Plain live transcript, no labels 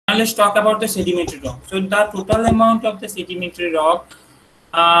let's talk about the sedimentary rock. So the total amount of the sedimentary rock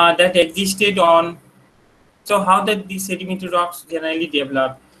that existed on. So how did these sedimentary rocks generally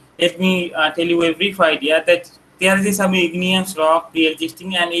develop? Let me tell you a brief idea that there is some igneous rock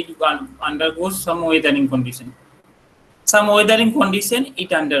pre-existing and it undergoes some weathering condition. Some weathering condition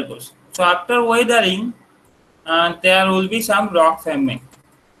it undergoes. So after weathering, there will be some rock fragment.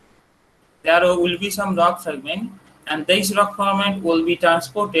 There will be some rock fragment, and this rock fragment will be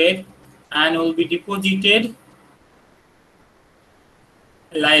transported and will be deposited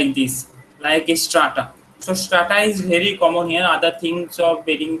like this, like a strata. So strata is very common here. Other things of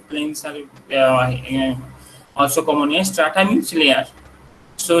bedding planes are also common here. Strata means layer.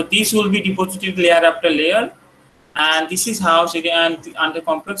 So this will be deposited layer after layer, and this is how under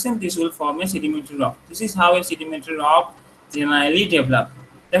compression this will form a sedimentary rock. This is how a sedimentary rock generally develop.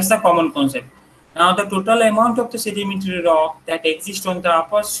 That's the common concept. Now the total amount of the sedimentary rock that exists on the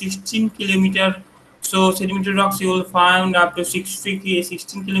upper 16 kilometer. So sedimentary rocks you will find up to 16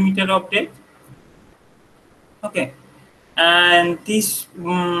 kilometer of depth. Okay, and this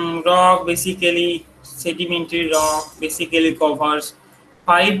rock basically sedimentary rock basically covers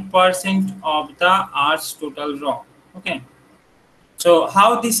 5% of the Earth's total rock. Okay, so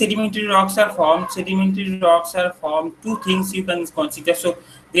how these sedimentary rocks are formed? Sedimentary rocks are formed. Two things you can consider. So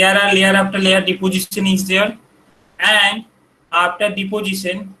there are layer after layer deposition is there, and after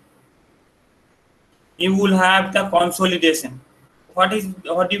deposition you will have the consolidation. What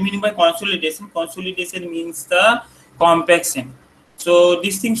do you mean by consolidation? Consolidation means the compaction. So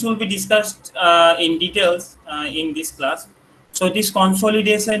these things will be discussed in details in this class. So this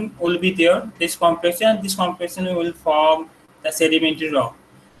consolidation will be there. This compression will form the sedimentary rock.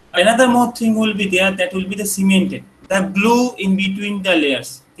 Another more thing will be there, that will be the cemented, the glue in between the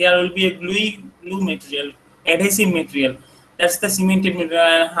layers. There will be a glue material, adhesive material. That's the cemented material.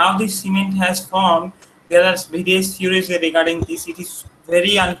 And how this cement has formed, there are various theories regarding this. It is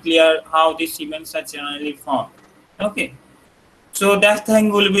very unclear how these cements are generally formed. Okay, so that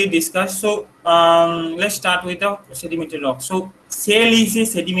thing will be discussed. So let's start with the sedimentary rock. So shale is a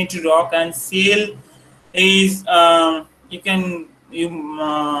sedimentary rock, and shale is you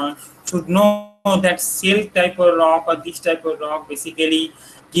should know that shale type of rock or this type of rock basically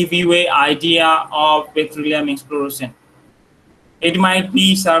give you an idea of petroleum exploration. It might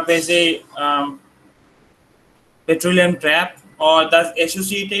be serve as a petroleum trap, or thus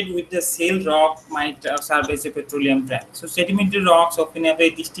associated with the shale rock might serve as a petroleum trap. So sedimentary rocks often have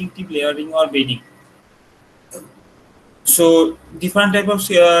a distinctive layering or bedding. So different type of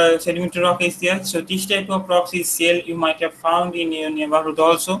sedimentary rock is there. So this type of rocks is shale. You might have found in your neighborhood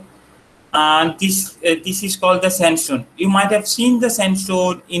also. And this is called the sandstone. You might have seen the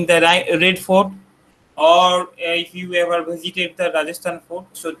sandstone in the Red Fort, or if you ever visited the Rajasthan Fort.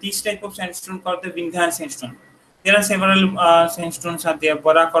 So this type of sandstone called the Vindhyan sandstone. There are several sandstones are there.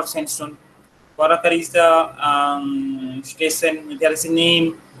 Borakar sandstone. Borakar is the station. There is a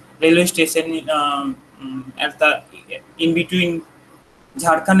name, railway station at the in between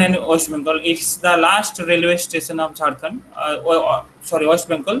Jharkhand and West Bengal. It's the last railway station of Jharkhand. West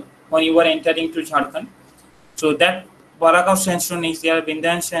Bengal, when you were entering to Jharkhand. So that Borakar sandstone is there.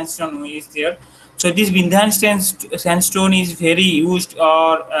 Vindhyan sandstone is there. So this Vindhyan sandstone is very used,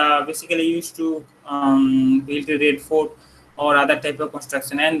 or basically used to build a Red Fort or other type of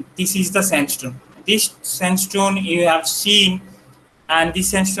construction. And this is the sandstone. This sandstone you have seen, and this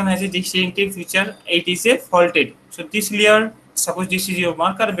sandstone has a distinctive feature. It is a faulted. So this layer, suppose this is your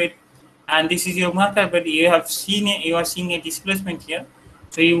marker bed, and this is your marker bed. You are seeing a displacement here.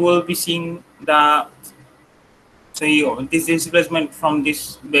 So you will be seeing the this displacement from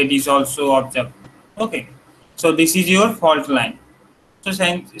this bed is also observed. Okay, so this is your fault line. So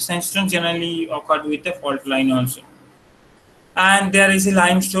sandstone generally occurred with the fault line also. And there is a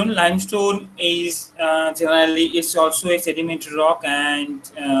limestone. Limestone is generally it's also a sedimentary rock, and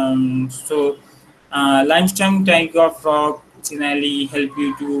limestone type of rock generally help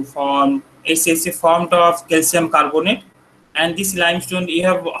you to form. It's a form of calcium carbonate. And this limestone, you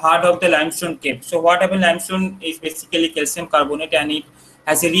have heard of the limestone cave. So what happens? Limestone is basically calcium carbonate, and it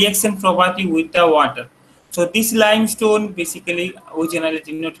has a reaction property with the water. So this limestone basically, we generally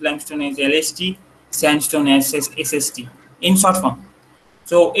denote limestone as LST, sandstone as SST in short form.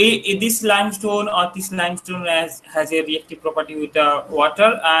 So this limestone has a reactive property with the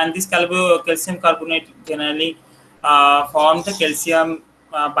water, and this calcium carbonate generally form the calcium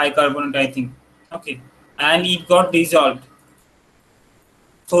bicarbonate, I think. Okay, and it got dissolved.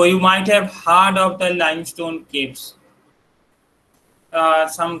 So you might have heard of the limestone caves.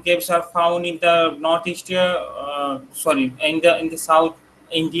 Some caves are found in the northeast, in the south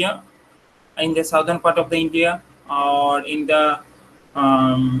India, in the southern part of the India, or in the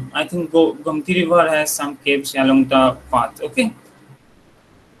I think Gomti River has some caves along the path. Okay.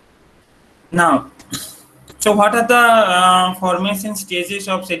 Now, so what are the formation stages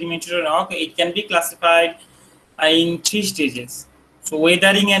of sedimentary rock? It can be classified in three stages. So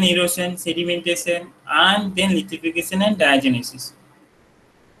weathering and erosion, sedimentation, and then lithification and diagenesis.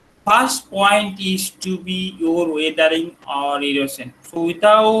 First point is to be your weathering or erosion. So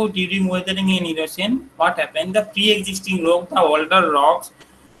without during weathering and erosion, what happened? The pre-existing rock, the older rocks,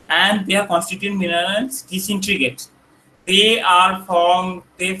 and their constituent minerals disintegrate. They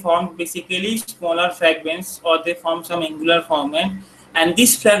form basically smaller fragments, or they form some angular fragment, and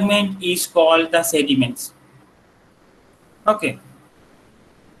this fragment is called the sediments. Okay.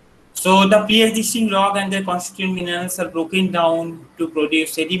 So the pre-existing rock and their constituent minerals are broken down to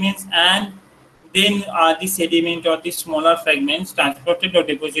produce sediments, and then the sediment or the smaller fragments transported or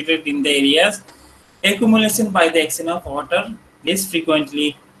deposited in the areas. Accumulation by the action of water, less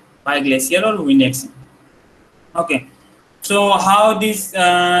frequently by glacier or wind action. Okay. So how this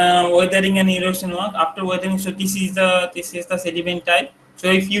weathering and erosion work? After weathering, so this is the sediment type.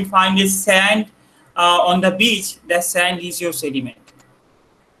 So if you find a sand on the beach, that sand is your sediment.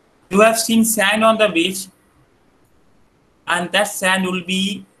 You have seen sand on the beach, and that sand will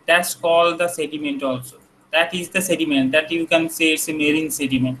be, that's called the sediment also. That is the sediment that you can say it's a marine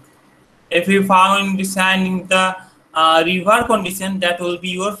sediment. If you found the sand in the river condition, that will be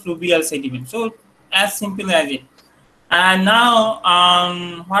your fluvial sediment. So as simple as it. And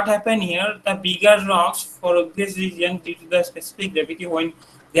now, what happened here? The bigger rocks for obvious reason due to the specific gravity, when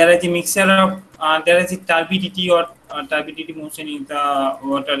there is a mixture of there is a turbidity or turbidity motion in the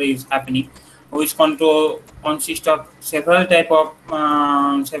water is happening, which consists of several type of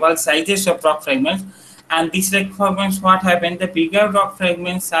several sizes of rock fragments. And these rock fragments, what happened? The bigger rock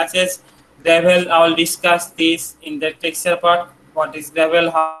fragments such as gravel, I will discuss this in the texture part. What is gravel?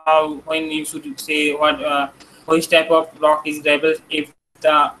 How, when you should say what which type of rock is gravel? If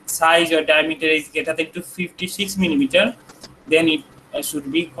the size or diameter is greater than to 56 millimeter, then it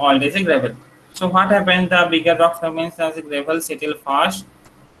should be called as a gravel. So what happened? The bigger rock fragments as a gravel settle fast.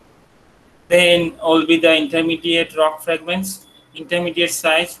 Then will be the intermediate rock fragments, intermediate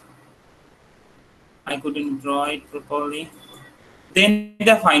size. I couldn't draw it properly. Then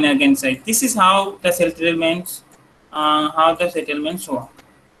the finer grain size. This is how the settlements work.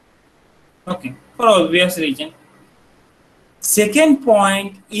 Okay, for obvious reason. Second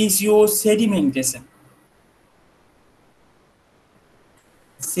point is your sedimentation.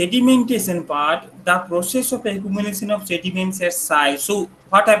 Sedimentation part, the process of accumulation of sediments at size. So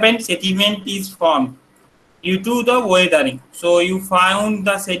what happened? Sediment is formed due to the weathering. So you found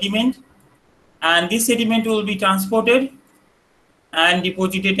the sediment, and this sediment will be transported and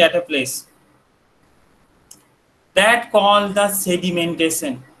deposited at a place. That called the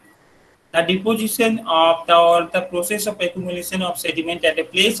sedimentation. The deposition of the process of accumulation of sediment at a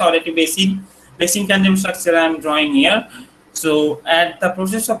place or at a basin tandem structure I am drawing here. So at the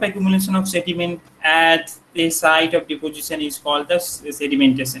process of accumulation of sediment at the site of deposition is called the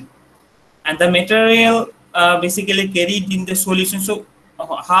sedimentation. And the material basically carried in the solution. So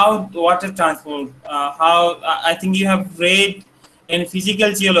how water transport, how I think you have read in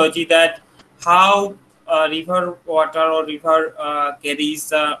physical geology that how river water or river carries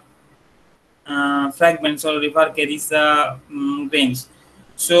the fragments, or river carries the grains.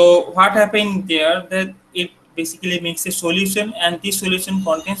 So what happened there, that it basically makes a solution, and this solution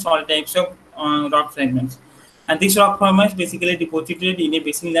contains all types of rock fragments, and these rock fragments basically deposited in a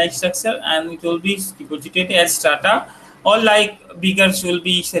basin-like structure, and it will be deposited as strata, or like bigger will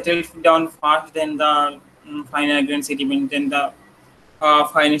be settled down fast than the finer grain sediment, then the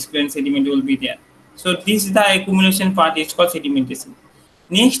finest grain sediment will be there. So this is the accumulation part, is called sedimentation.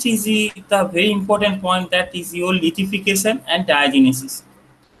 Next is the very important point, that is your lithification and diagenesis.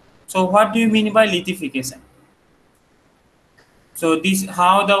 So what do you mean by lithification? So this,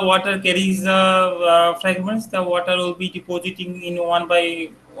 how the water carries the fragments, the water will be depositing in one by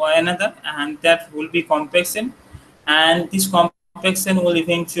another, and that will be compaction, and this compaction will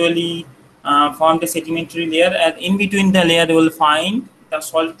eventually form the sedimentary layer, and in between the layer you will find the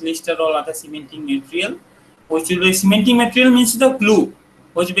salt cluster or other cementing material, which will be cementing material means the glue,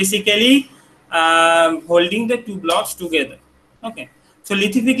 which basically holding the two blocks together. Okay. So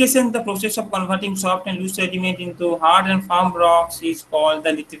lithification, the process of converting soft and loose sediment into hard and firm rocks, is called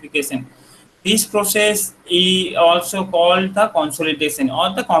the lithification. This process is also called the consolidation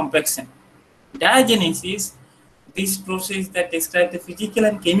or the compaction. Diagenesis, this process that describes the physical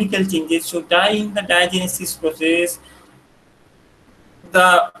and chemical changes. So in the diagenesis process,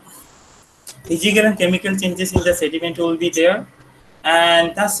 the physical and chemical changes in the sediment will be there,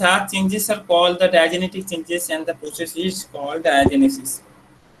 and the such changes are called the diagenetic changes, and the process is called diagenesis.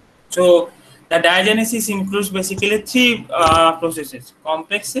 So the diagenesis includes basically three processes: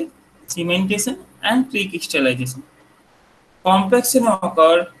 compaction, cementation, and precrystallization. Compaction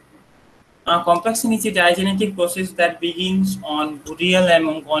occur. Compaction is a diagenetic process that begins on burial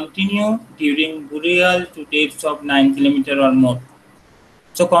and continue during burial to depths of 9 km or more.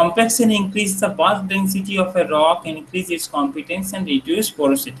 So compaction increases the bulk density of a rock, increase its competence, and reduce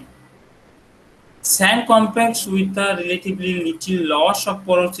porosity. Sand compacts with a relatively little loss of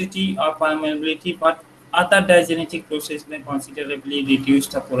porosity or permeability, but other diagenetic process may considerably reduce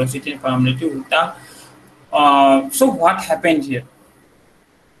the porosity and permeability with the. So what happened here?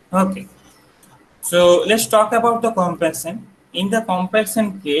 Okay, so let's talk about the compaction. In the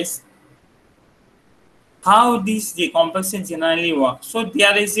compaction case, how the compaction generally works. So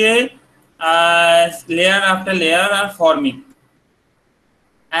there is a layer after layer are forming,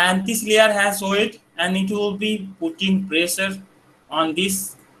 and this layer has weight, and it will be putting pressure on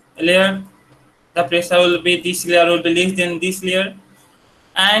this layer. The pressure will be, this layer will be less than this layer,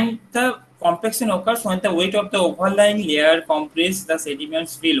 and the compaction occurs when the weight of the overlying layer compresses the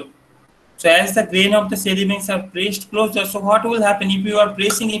sediments below. So as the grain of the sediments are pressed closer, so what will happen if you are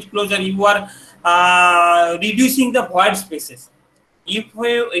pressing it closer? You are reducing the void spaces. If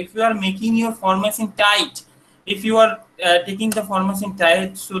you are making your formation tight, if you are taking the formation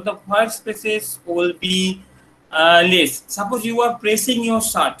tight, so the void spaces will be less. Suppose you are pressing your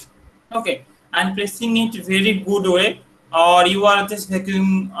shirt, okay, and pressing it very good way, or you are just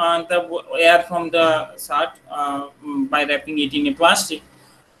vacuuming the air from the shirt by wrapping it in a plastic.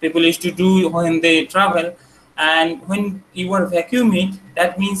 People used to do when they travel, and when you are vacuuming,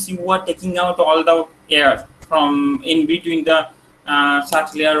 that means you are taking out all the air from in between the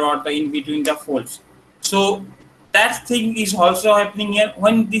shirt layer or the in between the folds. So that thing is also happening here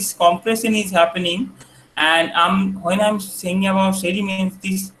when this compression is happening. And when I'm saying about sediments,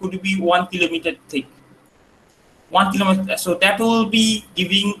 this could be 1 kilometer thick. 1 kilometer, so that will be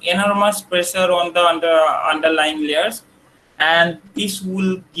giving enormous pressure on the underlying layers, and this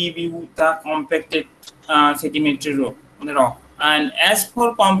will give you the compacted sedimentary rock on the rock. And as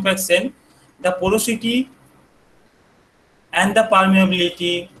for compaction, the porosity and the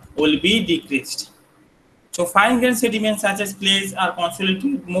permeability will be decreased. So fine-grained sediments such as clays are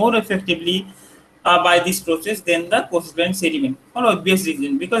consolidated more effectively by this process than the coarse-grained sediment, for obvious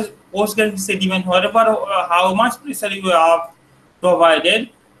reason. Because coarse-grained sediment, whatever how much pressure you have provided,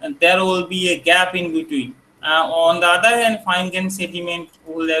 and there will be a gap in between. On the other hand, fine-grained sediment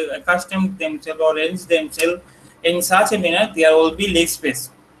will accustom themselves or arrange themselves in such a manner there will be less space.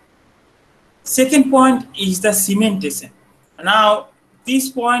 Second point is the cementation. Now, this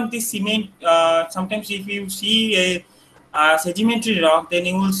point, this cement, sometimes if you see a sedimentary rock, then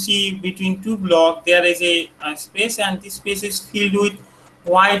you will see between two blocks there is a space, and this space is filled with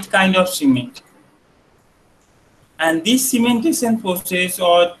white kind of cement. And this cementation process,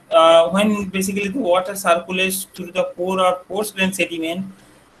 or when basically the water circulates through the pore or coarse-grained sediment,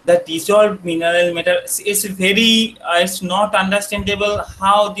 the dissolved mineral matter is very, it's not understandable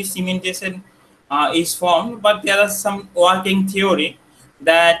how this cementation is formed, but there are some working theory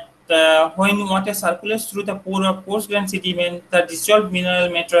that when water circulates through the pore of coarse-grained sediment, the dissolved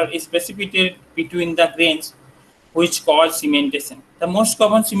mineral matter is precipitated between the grains, which cause cementation. The most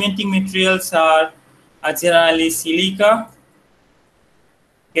common cementing materials are generally silica,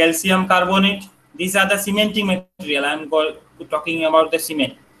 calcium carbonate. These are the cementing material. I'm talking about the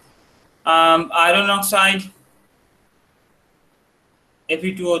cement. Iron oxide,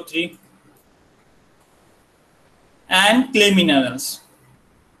 Fe2O3, and clay minerals.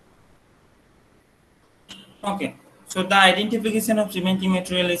 Okay, so the identification of cementing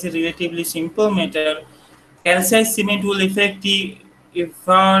material is a relatively simple matter. Calcized cement will effectively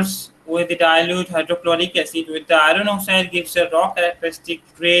fuse with the dilute hydrochloric acid, with the iron oxide gives a raw characteristic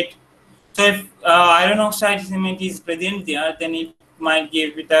red. So if iron oxide cement is present there, then it might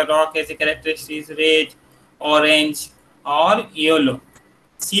give with the rock as a characteristic red, orange, or yellow.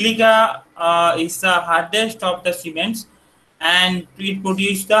 Silica is the hardest of the cements, and it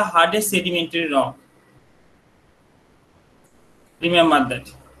produces the hardest sedimentary rock. Remember that.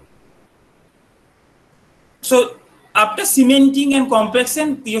 So after cementing and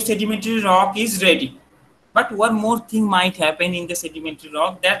compaction, your sedimentary rock is ready. But one more thing might happen in the sedimentary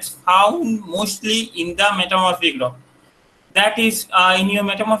rock that's found mostly in the metamorphic rock. That is, in your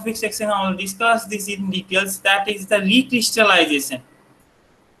metamorphic section, I will discuss this in details. That is the recrystallization.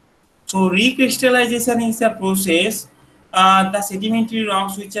 So recrystallization is a process the sedimentary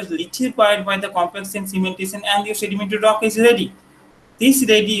rocks which are liquefied by the compaction cementation, and your sedimentary rock is ready. This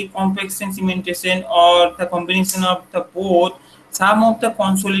ready compaction cementation or the combination of the both, some of the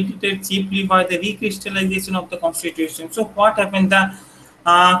consolidated chiefly by the recrystallization of the constitution. So what happened? The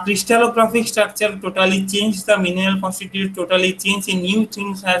crystallographic structure totally changed, the mineral constitute totally changed, and new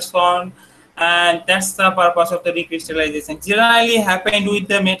things has formed, and that's the purpose of the recrystallization. Generally happened with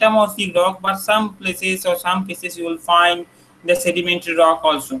the metamorphic rock, but some places or some cases you will find the sedimentary rock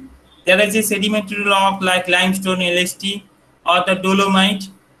also. There is a sedimentary rock like limestone, LST, or the dolomite,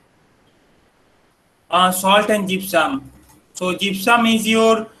 salt and gypsum. So gypsum is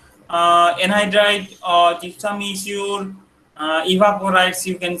your anhydrite, or gypsum is your evaporites,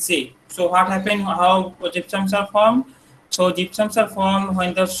 you can say. So what happened? How gypsums are formed? So gypsums are formed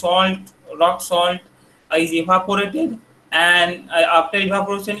when the salt, rock salt, is evaporated, and after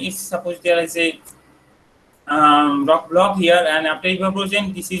evaporation, is suppose there is a rock block here, and after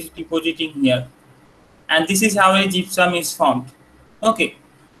evaporation, this is depositing here, and this is how a gypsum is formed. Okay.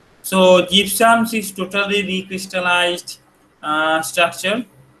 So gypsums is totally recrystallized structure.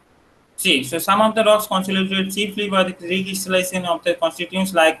 See, so some of the rocks consolidated chiefly by the recrystallization of the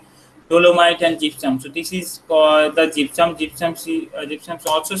constituents like dolomite and gypsum. So this is called the gypsum. Gypsums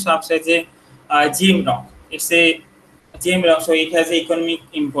also serves as a gem rock. It's a gem rock, so it has economic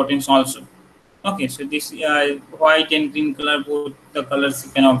importance also. Okay, so this white and green color, both the colors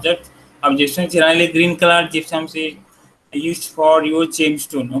you can observe. Objection: generally green color gypsums is used for your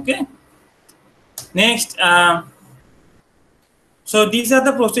gemstone. Okay. Next, so these are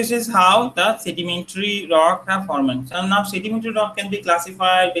the processes how the sedimentary rock are formed. So now sedimentary rock can be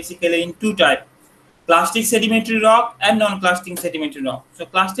classified basically in two types: clastic sedimentary rock and non-clastic sedimentary rock. So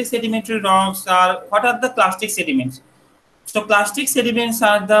clastic sedimentary rocks are, what are the clastic sediments? So clastic sediments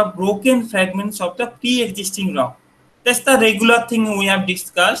are the broken fragments of the pre-existing rock. That's the regular thing we have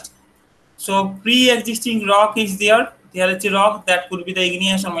discussed. So pre-existing rock is there. There is a rock that could be the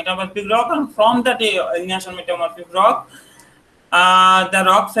igneous or metamorphic rock, and from that igneous or metamorphic rock, the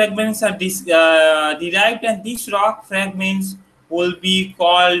rock fragments are derived, and these rock fragments will be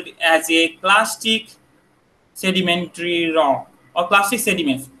called as a clastic sedimentary rock or clastic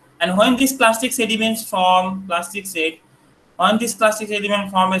sediments. And when these plastic sediments form when this clastic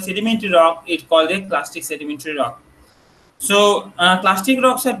sediment form a sedimentary rock, it's called a clastic sedimentary rock. So clastic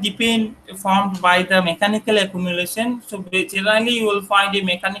rocks are formed by the mechanical accumulation. So generally you will find a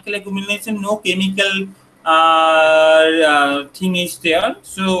mechanical accumulation, no chemical thing is there.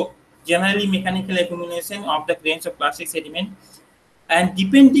 So generally mechanical accumulation of the grains of plastic sediment, and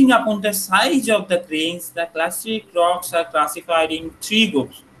depending upon the size of the grains, the clastic rocks are classified in three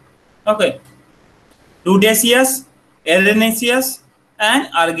groups. Okay, rudiaceous, arenaceous, and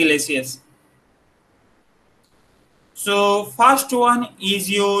argillaceous. So first one is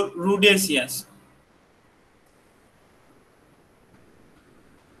your rudiaceous.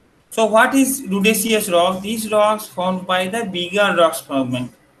 So what is rudiaceous rock? These rocks formed by the bigger rock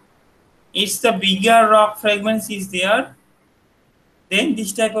fragment. It's the bigger rock fragments is there. Then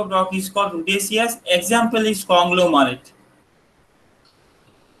this type of rock is called rudiaceous. Example is conglomerate.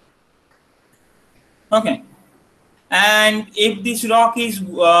 Okay. And if this rock is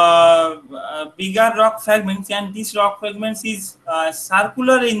bigger rock fragments, and this rock fragments is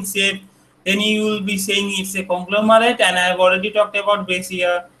circular in shape, then you will be saying it's a conglomerate. And I have already talked about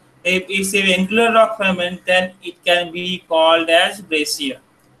breccia. If it's a angular rock fragment, then it can be called as breccia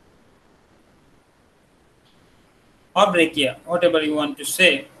or breccia, whatever you want to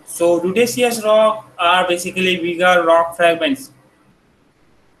say. So rudiaceous rock are basically bigger rock fragments.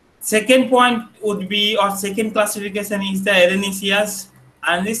 Second point would be, or second classification is the arenaceous,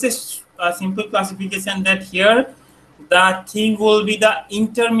 and this is a simple classification that here the thing will be the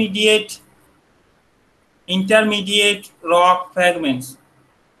intermediate rock fragments,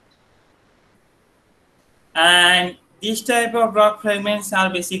 and this type of rock fragments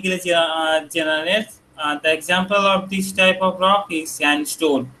are basically generated. The example of this type of rock is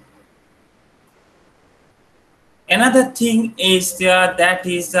sandstone. Another thing is that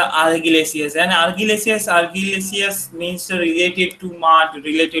is the argillaceous, and argillaceous means related to mud,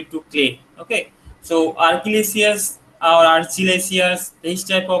 related to clay. Okay, so argillaceous or argillaceous, this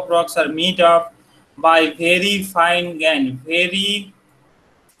type of rocks are made up by very fine grained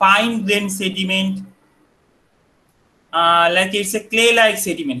sediment, like it's a clay-like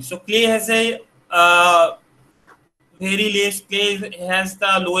sediment. So clay has a very less, clay has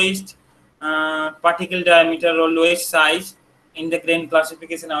the lowest particle diameter or lowest size in the grain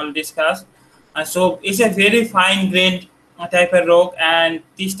classification I will discuss. So it's a very fine grained type of rock, and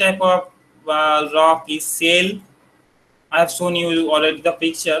this type of rock is shale I have shown you already the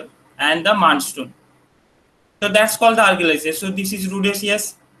picture, and the mudstone. So that's called the argillaceous. So this is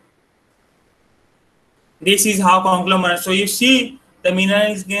rudiceous. This is how conglomerate. So you see the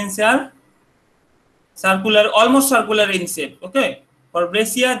mineral grains are circular, almost circular in shape. Okay. For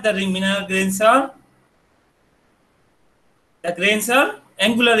breccia, the mineral grains are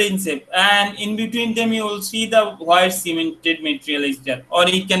angular in shape, and in between them you will see the white cemented material is there, or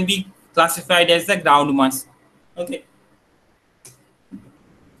it can be classified as the ground mass. Okay.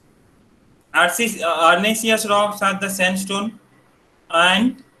 Arenaceous rocks are the sandstone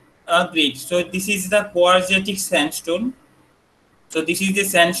and grit. So this is the quartzitic sandstone. So this is the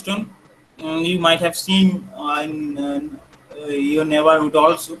sandstone. You might have seen in your neighborhood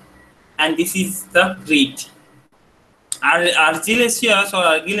also, and this is the grit. Argillaceous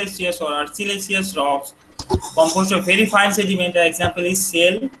rocks composed of very fine sediment. An example is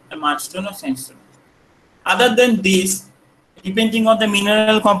shale, mudstone, or sandstone. Other than this, depending on the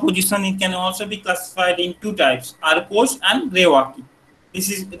mineral composition, it can also be classified in two types: arkose and grey-walkie.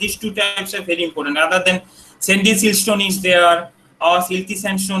 These two types are very important. Other than sandy siltstone is there, or silty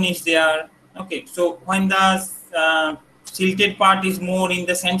sandstone is there. Okay, so when the silted part is more in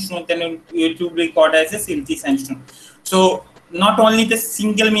the sandstone, then it will be called as a silty sandstone. So not only the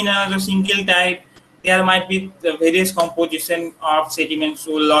single mineral or single type, there might be the various composition of sediments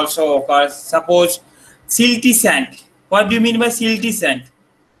will also occur. Suppose silty sand. What do you mean by silty sand?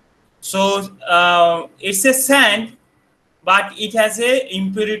 So it's a sand, but it has a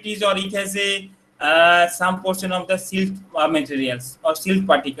impurities, or it has a some portion of the silt materials or silt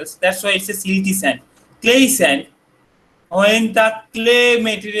particles. That's why it's a silty sand. Clay sand, when the clay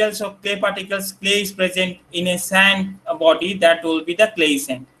materials or clay particles, clay is present in a sand body, that will be the clay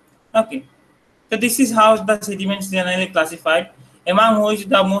sand. Okay. So this is how the sediments generally classified. Among which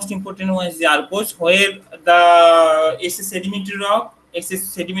the most important one is the arkose, where the it's a sedimentary rock, it's a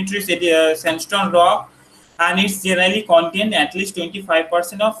sedimentary sandstone rock, and it's generally contain at least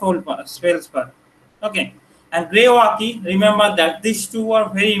 25% of feldspar. Okay, and grey-walkie, remember that these two are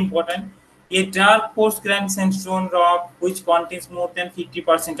very important. A dark post-grain sandstone rock which contains more than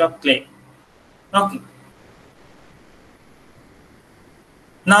 50% of clay. Okay.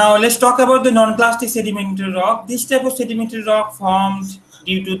 Now let's talk about the non-clastic sedimentary rock. This type of sedimentary rock forms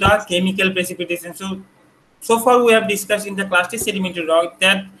due to the chemical precipitation. So far we have discussed in the clastic sedimentary rock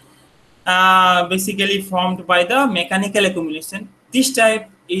that basically formed by the mechanical accumulation. This type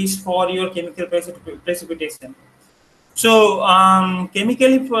is for your chemical precipitation. So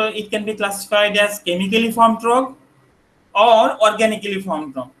chemically, it can be classified as chemically formed rock or organically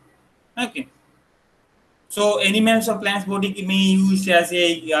formed rock. Okay. So animals or plants body may use as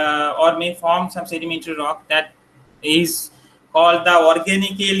a or may form some sedimentary rock that is called the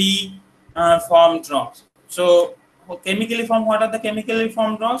organically formed rocks. So chemically formed, what are the chemically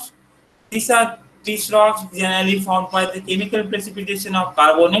formed rocks? These rocks generally formed by the chemical precipitation of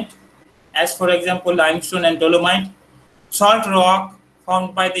carbonate, as for example limestone and dolomite. Salt rock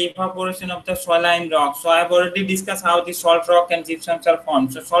formed by the evaporation of the saline rock. So I have already discussed how the salt rock and gypsums are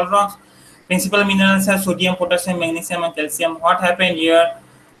formed. So salt rocks, principal minerals are sodium, potassium, magnesium, and calcium. What happened here?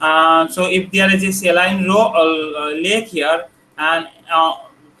 So if there is a saline lake here, and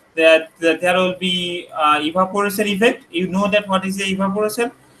there will be evaporation effect. You know that what is the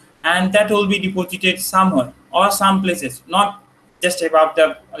evaporation, and that will be deposited somewhere or some places, not just above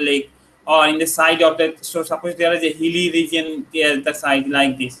the lake or in the side of the. So suppose there is a hilly region there, the side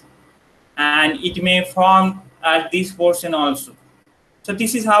like this, and it may form at this portion also. So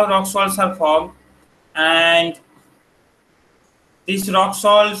this is how rock salts are formed, and these rock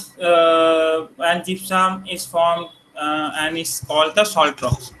salts and gypsum is formed and is called the salt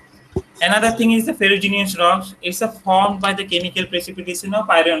rocks. Another thing is the ferruginous rocks. It's formed by the chemical precipitation of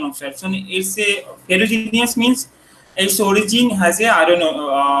iron oxide. So it's a ferruginous means its origin has a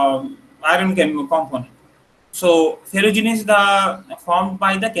iron component. So ferruginous is the formed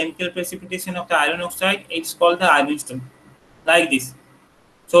by the chemical precipitation of the iron oxide. It's called the ironstone, like this.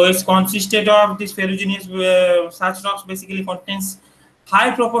 So it's consisted of this ferruginous. Such rocks basically contains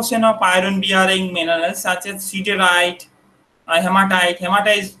high proportion of iron-bearing minerals such as siderite, hematite.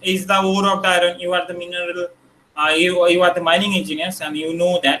 Hematite is the ore of the iron. You are the mineral. You are the mining engineers, and you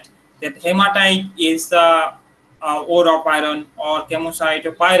know that hematite is the ore of iron, or chemosite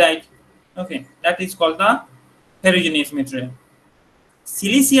or pyrite. Okay, that is called the ferruginous material.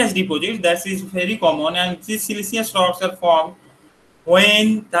 Siliceous deposits, that is very common, and these siliceous rocks are formed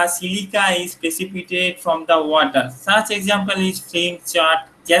when the silica is precipitated from the water. Such example is flint, chert,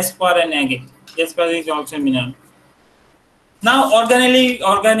 jasper, and agate. Jasper is also mineral. Now,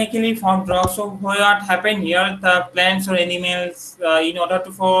 organically formed rocks. So, what happened here? The plants or animals, in order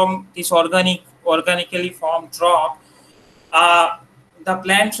to form this organically formed rock, uh, the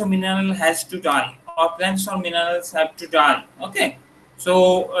plants or mineral has to die, or plants or minerals have to die. Okay,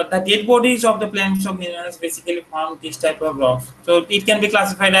 so the dead bodies of the plants or minerals basically form this type of rocks. So it can be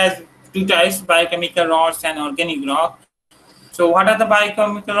classified as two types: biochemical rocks and organic rock. So what are the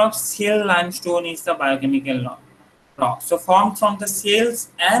biochemical rocks? Shale limestone is the biochemical rock. So formed from the cells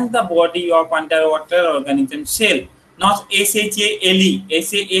and the body of underwater organism shell, not SHALE,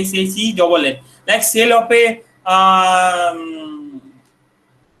 SHE like shell of a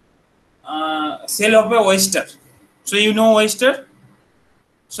shell of a oyster. So you know oyster.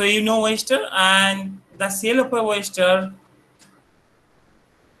 So you know oyster, and the shell of a oyster.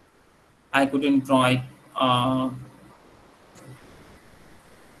 I couldn't draw it.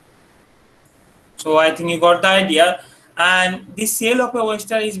 So I think you got the idea. And this shell of a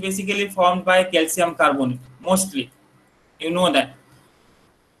oyster is basically formed by calcium carbonate, mostly. You know that.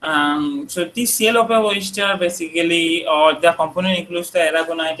 So this shell of a oyster basically, or the component includes the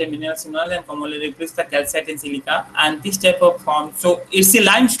aragonite and mineral minerals, and commonly replace the calcite and silica. And this type of form, so it's a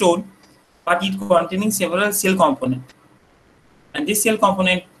limestone, but it containing several shell components. And this cell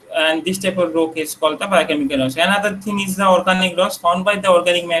component and this type of rock is called the biochemical rocks. Another thing is the organic rocks found by the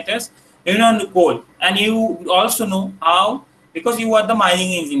organic matters, the coal. And you also know how, because you are the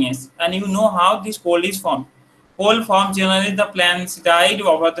mining engineers, and you know how this coal is formed. Coal forms generally the plants died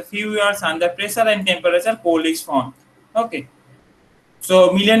over the few years under pressure and temperature. Coal is formed. Okay.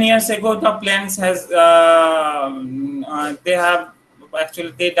 So million years ago, the plants they have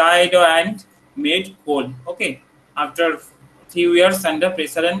actually they died and made coal. Okay, after few years under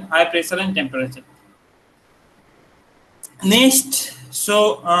pressure and high pressure and temperature. Next,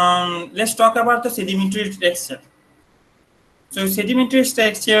 so let's talk about the sedimentary texture. So sedimentary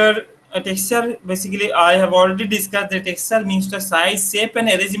texture basically I have already discussed. The texture means the size, shape, and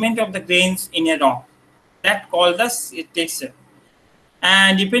arrangement of the grains in a rock. That called the texture.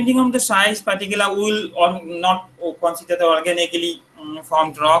 And depending on the size, particular will or not consider the organically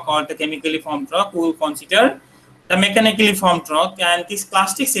formed rock or the chemically formed rock. We will consider the mechanically formed rock, and this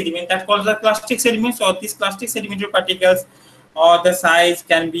plastic sediment that calls the plastic sediments, or these plastic sedimentary particles, or the size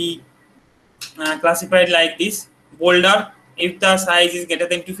can be classified like this: boulder, if the size is greater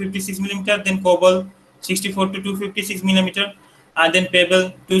than 256 millimeter, then cobble 64 to 256 millimeter, and then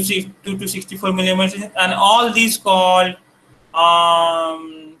pebble 2 to 64 millimeters, and all these called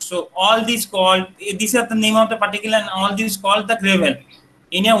so all these called, these are the name of the particle, and all these called the gravel.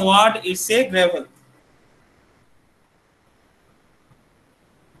 In a word, it's a gravel.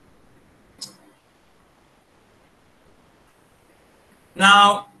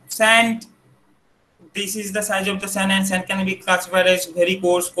 Now sand, this is the size of the sand, and sand can be classified as very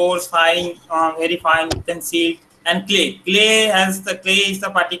coarse, fine, very fine, then silt, and clay. Clay is the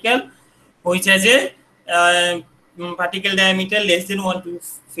particle which has a particle diameter less than 1 to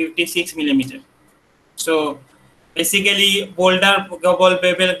 56 millimeter. So basically, boulder, gobble,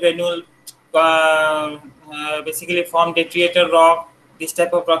 pebble, granule, basically form detriator rock. This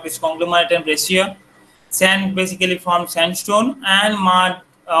type of rock is conglomerate and breccia. Sand basically form sandstone, and mud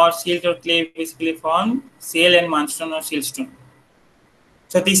or silt or clay basically form shale and mudstone or siltstone.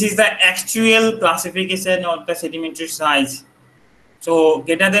 So this is the actual classification of the sedimentary size. So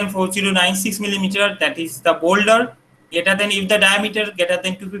greater than 4096 millimeter, that is the boulder. Greater than, if the diameter greater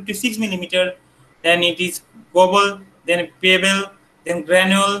than 256 millimeter, then it is gobble, then pebble, then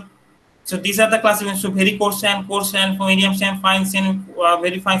granule. So these are the classifications. So very coarse sand, medium sand, fine sand,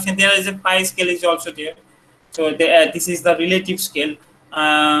 very fine sand. There is a pi scale is also there. So this is the relative scale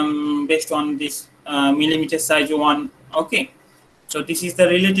based on this millimeter size one. Okay. So this is the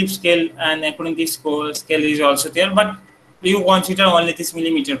relative scale, and according to this scale is also there, but you consider only this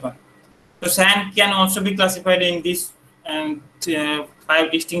millimeter part. So sand can also be classified in this and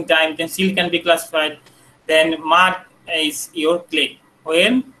 5 distinct times. Then silt can be classified. Then mud is your clay,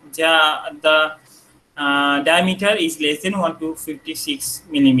 when the diameter is less than 1 to 56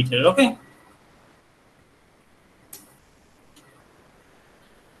 millimeter. Okay.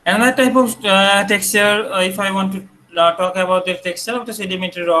 Another type of texture, if I want to talk about the texture of the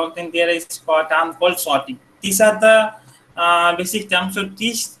sedimentary rock, then there is a term called sorting. These are the basic terms. So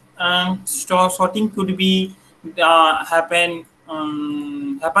this sorting could be happen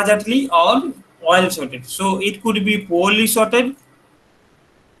haphazardly or oil sorted. So it could be poorly sorted,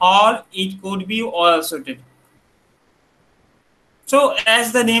 or it could be oil sorted. So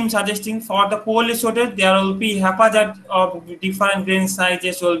as the name suggesting, for the poorly sorted, there will be haphazard of different grain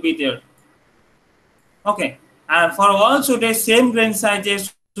sizes will be there. Okay, And for all sorted, same grain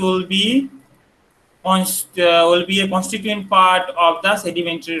sizes will be a constituent part of the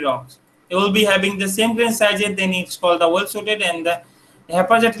sedimentary rocks. They will be having the same grain sizes, then it's called the well sorted, and the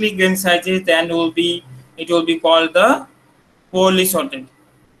haphazardly grain sizes then will be called the poorly sorted.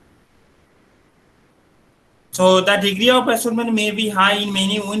 So the degree of assortment may be high in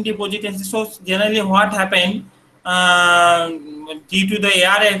many wind deposits. So generally, what happened due to the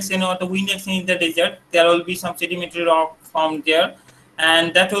air action or the wind action in the desert, there will be some sedimentary rock formed there,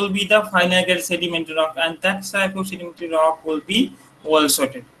 and that will be the final grade sedimentary rock, and that type of sedimentary rock will be well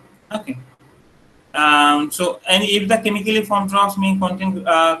sorted. Okay. And if the chemically formed rocks may contain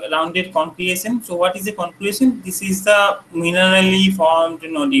rounded concretion, so what is the concretion? This is the minerally formed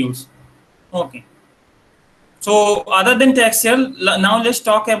nodules. Okay. So other than texture, now let's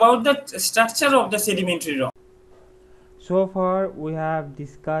talk about the structure of the sedimentary rock. So far we have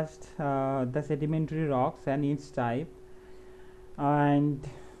discussed the sedimentary rocks and its type, and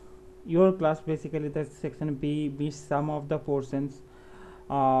your class basically the section B missed some of the portions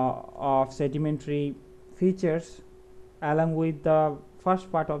of sedimentary features along with the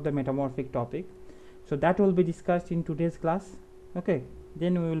first part of the metamorphic topic. So that will be discussed in today's class. Okay,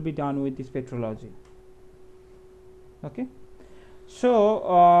 then we will be done with this petrology. Okay,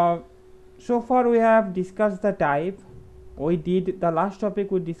 so so far we have discussed the type. We did the last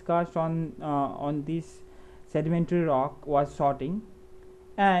topic we discussed on this sedimentary rock was sorting,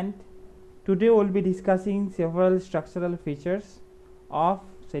 and today we will be discussing several structural features of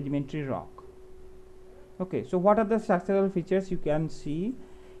sedimentary rock. Okay, so what are the structural features you can see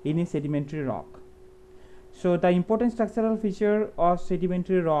in a sedimentary rock? So the important structural feature of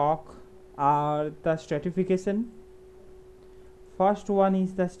sedimentary rock are the stratification. First one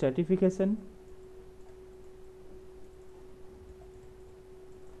is the stratification.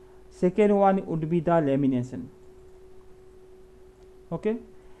 Second one would be the lamination. Okay.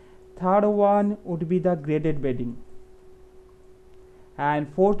 Third one would be the graded bedding.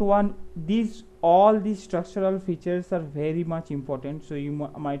 And fourth one, all these structural features are very much important, so you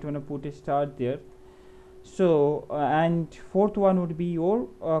might want to put a star there. So and fourth one would be your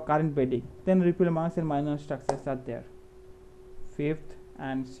current bedding. Then ripple marks and minor structures are there. Fifth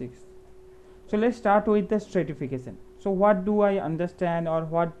and sixth. So let's start with the stratification. So what do I understand, or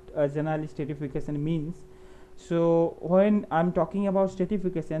what generally stratification means? So when I'm talking about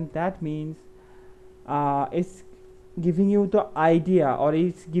stratification, that means it's giving you the idea, or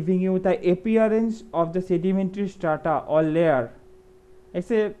it's giving you the appearance of the sedimentary strata or layer.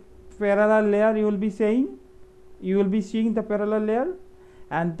 It's a parallel layer, you will be seeing the parallel layer,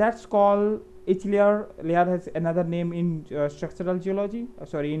 and that's called, each layer has another name in structural geology,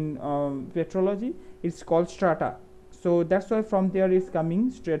 in petrology it's called strata. So that's why from there is coming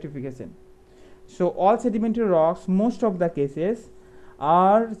stratification. So all sedimentary rocks, most of the cases,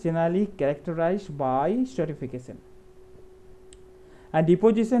 are generally characterized by stratification. And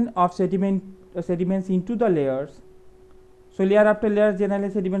deposition of sediments into the layers. So layer after layer,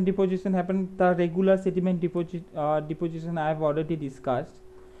 generally sediment deposition happens. The regular sediment deposition I have already discussed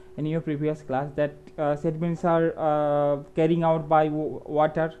in your previous class, that sediments are carrying out by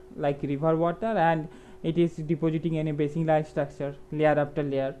water, like river water, and it is depositing in a basin-like structure, layer after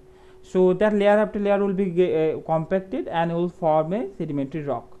layer. So that layer after layer will be compacted and will form a sedimentary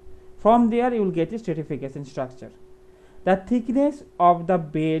rock. From there you will get a stratification structure. The thickness of the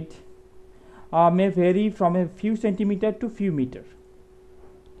bed may vary from a few centimeter to few meter.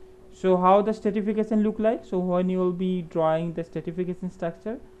 So how the stratification look like? So when you will be drawing the stratification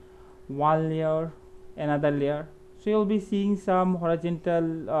structure, one layer, another layer, so you will be seeing some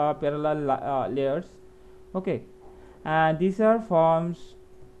horizontal parallel layers. Okay, and these are forms.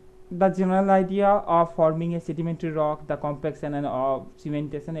 The general idea of forming a sedimentary rock, the compaction and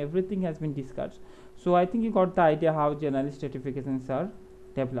cementation, everything has been discussed. So I think you got the idea how generally stratifications are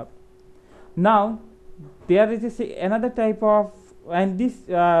developed. Now there is another type of, and these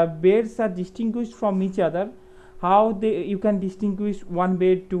beds are distinguished from each other. How you can distinguish one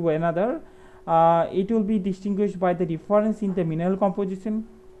bed to another? It will be distinguished by the difference in the mineral composition,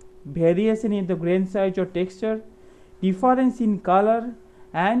 variation in the grain size or texture, difference in color,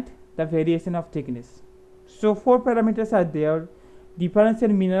 and the variation of thickness. So 4 parameters are there: difference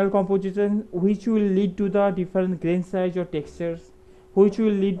in mineral composition, which will lead to the different grain size or textures, which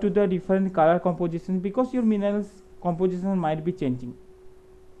will lead to the different color composition, because your minerals composition might be changing.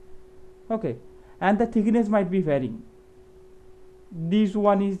 Okay, and the thickness might be varying. This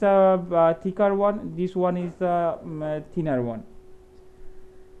one is the thicker one, this one is the thinner one.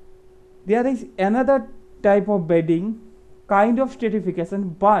 There is another type of bedding, kind of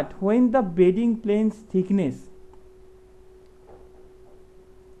stratification, but when the bedding plane's thickness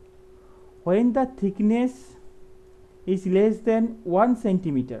when the thickness is less than 1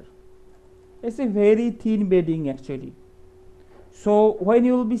 centimeter. It's a very thin bedding actually. So when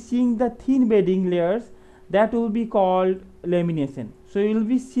you will be seeing the thin bedding layers, that will be called lamination. So you will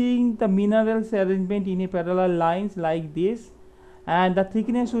be seeing the minerals arrangement in a parallel lines like this, and the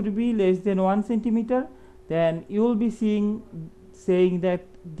thickness would be less than 1 centimeter. Then you will be saying that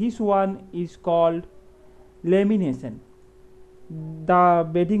this one is called lamination. The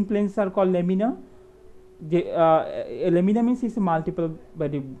bedding planes are called lamina. Lamina means it's a multiple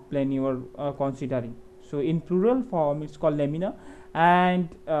bedding plane you are considering. So in plural form it's called lamina. And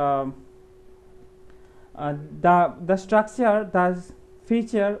the structure, the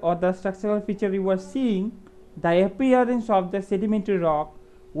feature or the structural feature you are seeing, the appearance of the sedimentary rock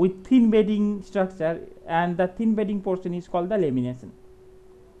with thin bedding structure, and the thin bedding portion is called the lamination.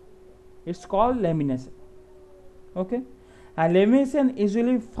 It's called lamination. Okay. And lamination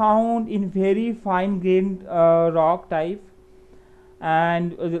usually found in very fine grained rock type,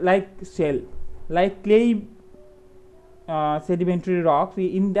 and like shell, like clay sedimentary rocks.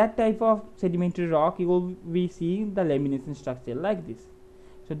 In that type of sedimentary rock you will be seeing the lamination structure like this.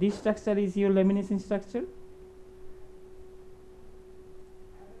 So this structure is your lamination structure,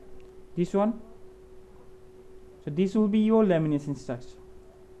 this one. So this will be your lamination structure.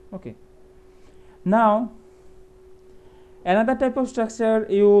 Okay. Now another type of structure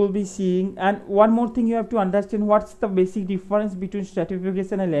you will be seeing, and one more thing you have to understand, what's the basic difference between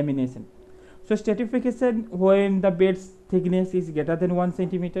stratification and lamination. So stratification, when the bed's thickness is greater than 1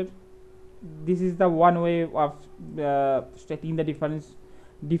 centimeter. This is the one way of stating the difference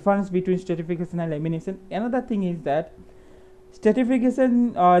between stratification and lamination. Another thing is that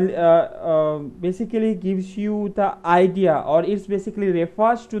stratification basically gives you the idea, or it basically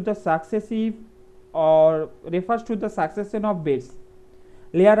refers to the successive or refers to the succession of beds,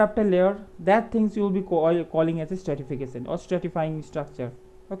 layer after layer. That things you will be calling as a stratification or stratifying structure.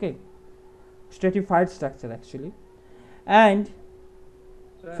 Okay, stratified structure actually. And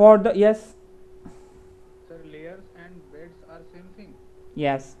Sir, for the yes, sir, layers and beds are same thing.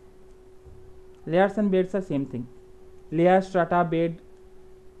 yes, layers and beds are same thing. Layer, strata, bed,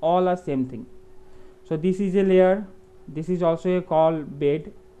 all are same thing. So this is a layer, this is also a called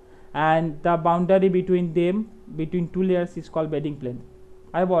bed, and the boundary between them, between two layers, is called bedding plane.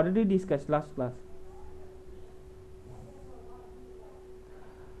 I have already discussed last class.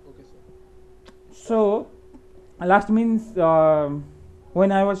 Okay, sir. So last means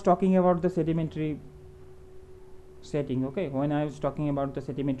when I was talking about the sedimentary setting, okay, when I was talking about the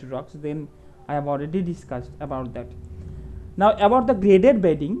sedimentary rocks, then I have already discussed about that. Now about the graded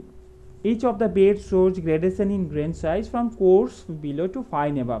bedding, each of the beds shows gradation in grain size from coarse below to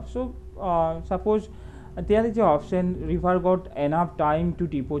fine above. So suppose there is an option, river got enough time to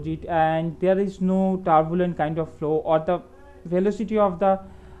deposit and there is no turbulent kind of flow, or the velocity of the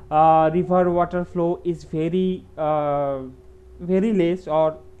river water flow is very less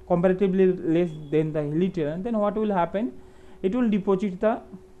or comparatively less than the hilly terrain. Then what will happen? It will deposit the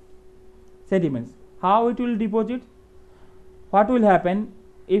sediments. How it will deposit? What will happen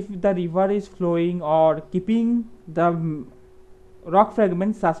if the river is flowing or keeping the rock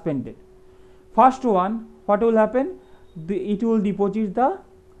fragments suspended? First one, what will happen? It will deposit the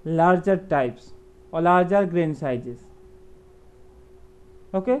larger types or larger grain sizes.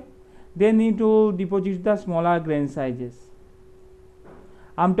 Okay, then it will deposit the smaller grain sizes.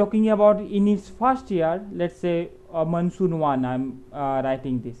 I'm talking about in its first year, let's say monsoon 1, I'm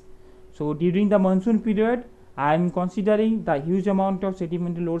writing this. So during the monsoon period, I am considering the huge amount of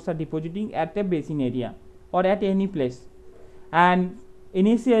sedimentary loads are depositing at a basin area or at any place. And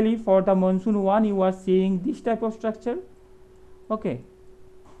initially for the monsoon 1, you are seeing this type of structure. Okay.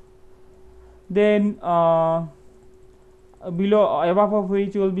 Then below, above of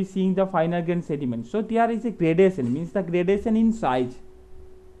which you will be seeing the finer grain sediment. So there is a gradation, means the gradation in size.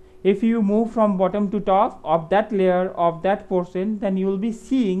 If you move from bottom to top of that layer of that portion, then you will be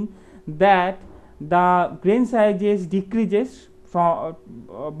seeing that the grain sizes decreases from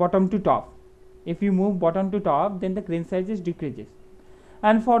bottom to top. If you move bottom to top, then the grain sizes decreases.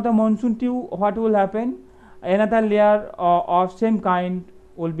 And for the monsoon 2, what will happen? Another layer of same kind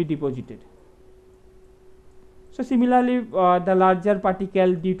will be deposited. So similarly, the larger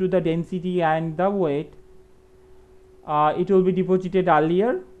particle, due to the density and the weight, it will be deposited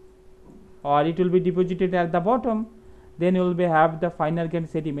earlier, or it will be deposited at the bottom. Then you will be have the finer grain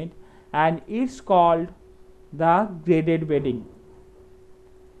sediment, and it's called the graded bedding.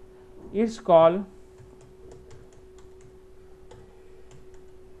 It's called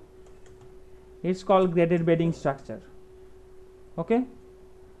graded bedding structure. Okay.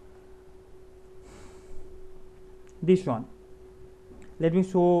 this one. Let me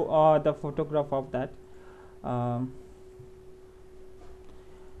show the photograph of that. um,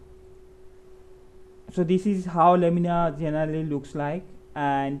 so this is how lamina generally looks like,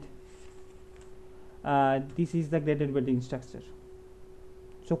 and this is the graded bedding structure.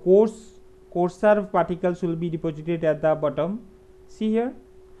 So coarser particles will be deposited at the bottom, see here,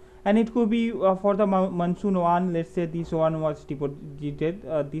 and it could be for the monsoon one. Let's say this one was deposited,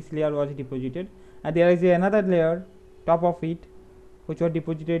 this layer was deposited, and there is another layer top of it which was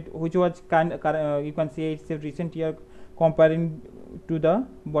deposited, which was you can say it's a recent year comparing to the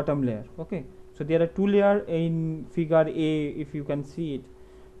bottom layer. Okay, so there are two layers in figure A, if you can see it.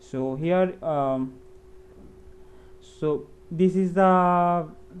 So here so this is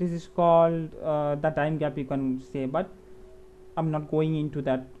called the time gap, you can say, but I'm not going into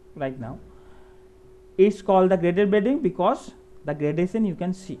that right now. It's called the graded bedding because the gradation you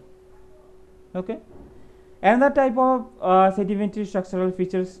can see. Okay, another type of sedimentary structural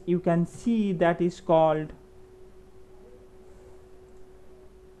features you can see, that is called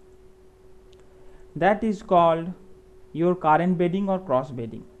your current bedding or cross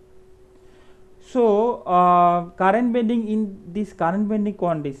bedding. So current bedding, in this current bedding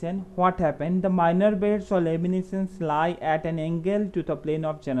condition, what happened, the minor beds or laminations lie at an angle to the plane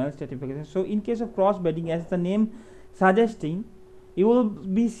of general stratification. So in case of cross bedding, as the name suggesting, you will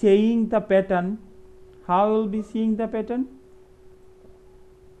be seeing the pattern. How you will be seeing the pattern?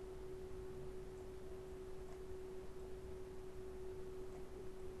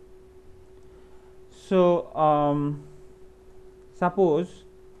 So suppose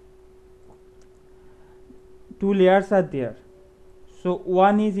two layers are there. So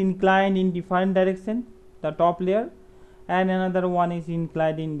one is inclined in different direction, the top layer, and another one is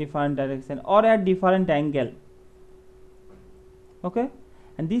inclined in different direction or at different angle. Okay,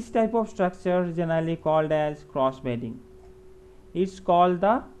 and this type of structure is generally called as cross bedding. It's called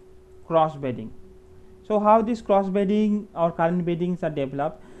the cross bedding. So how this cross bedding or current beddings are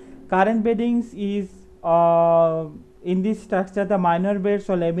developed? Current beddings is in this structure, the minor beds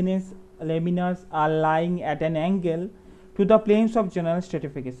or laminas are lying at an angle to the planes of general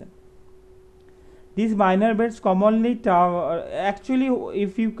stratification. These minor beds commonly actually,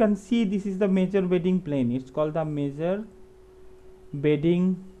 if you can see, this is the major bedding plane. It's called the major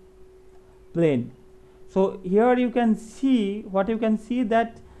bedding plane. So here you can see, what you can see,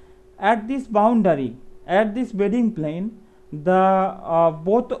 that at this boundary, at this bedding plane, the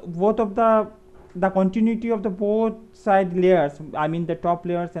both of the continuity of the both side layers, I mean the top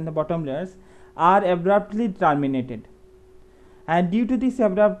layers and the bottom layers, are abruptly terminated, and due to this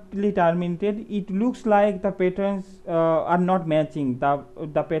abruptly terminated, it looks like the patterns are not matching.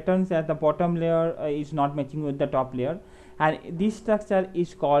 The patterns at the bottom layer is not matching with the top layer, and this structure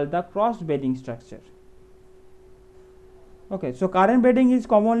is called the cross bedding structure. Okay, so current bedding is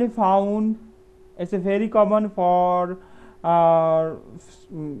commonly found, it's a very common for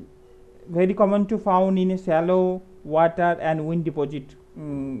very common to found in a shallow water and wind deposit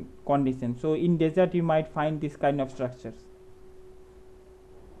condition. So in desert you might find this kind of structures.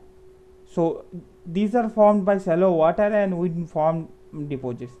 So these are formed by shallow water and wind formed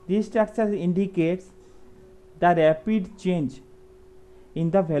deposits. These structures indicates the rapid change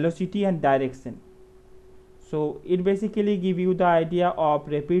in the velocity and direction. So it basically give you the idea of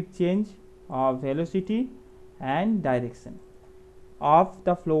rapid change of velocity and direction of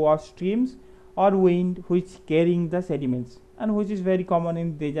the flow of streams or wind which carrying the sediments, and which is very common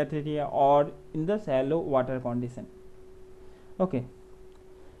in desert area or in the shallow water condition. Okay,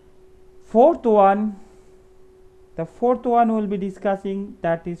 the fourth one we'll be discussing,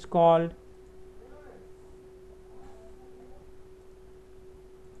 that is called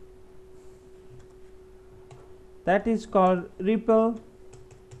ripple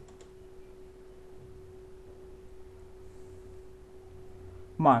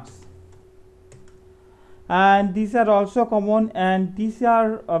marks, and these are also common, and these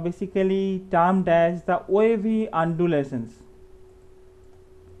are basically termed as the wavy undulations.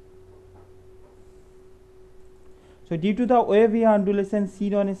 So due to the wavy undulation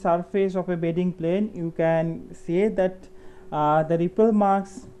seen on a surface of a bedding plane, you can say that the ripple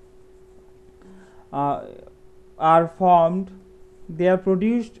marks are formed. They are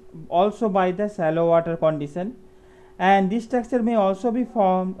produced also by the shallow water condition, and this structure may also be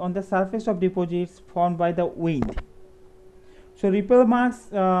formed on the surface of deposits formed by the wind. So ripple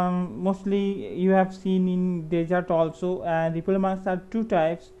marks mostly you have seen in desert also, and ripple marks are two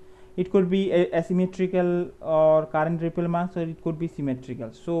types. It could be asymmetrical or current ripple marks, or it could be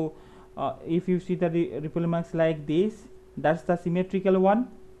symmetrical. So if you see the ripple marks like this, that's the symmetrical one,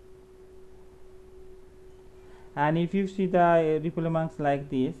 and if you see the repellements like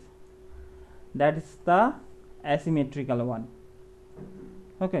this, that is the asymmetrical one.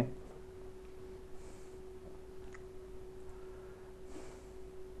 Okay.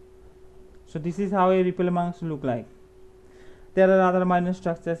 So this is how a repellements look like. There are other minor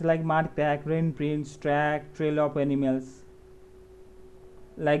structures like mud crack, rain prints, track, trail of animals.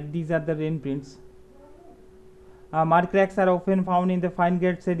 Like these are the rain prints. Mud cracks are often found in the fine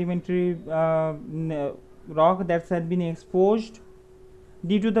grained sedimentary rock that has been exposed.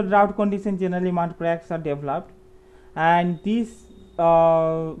 Due to the drought condition, generally mud cracks are developed, and these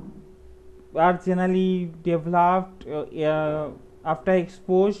are generally developed after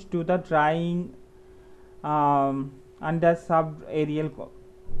exposed to the drying under subaerial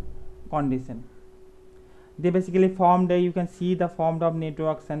condition. They basically formed, you can see the formed of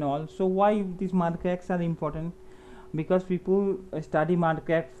networks and all. So why these mud cracks are important? Because people study mud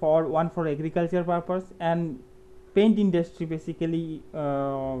crack for agriculture purpose, and paint industry basically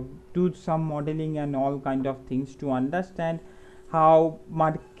do some modeling and all kind of things to understand how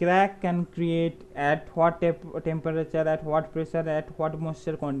mud crack can create, at what temperature, at what pressure, at what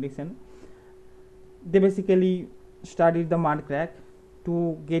moisture condition. They basically studied the mud crack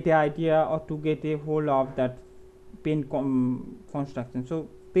to get an idea or to get a hold of that paint construction. So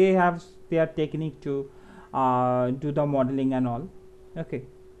they have their technique to do the modeling and all. Okay.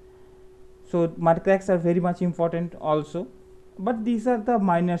 So mud cracks are very much important also, but these are the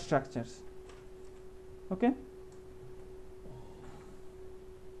minor structures. Okay.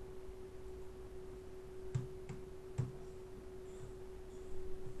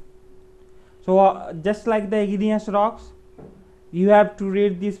 So just like the igneous rocks, you have to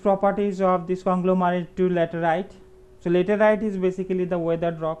read these properties of this conglomerate to laterite. So laterite is basically the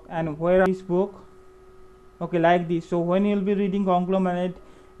weathered rock, and where this book, okay, like this. So when you will be reading conglomerate,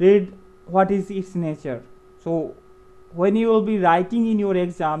 read what is its nature. So when you will be writing in your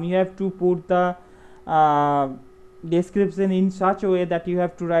exam, you have to put the description in such a way that you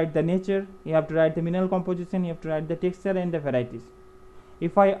have to write the nature, you have to write the mineral composition, you have to write the texture and the varieties.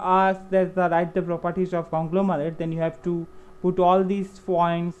 If I ask that write the properties of conglomerate, then you have to put all these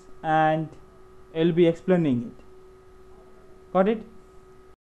points and I'll be explaining it. Got it?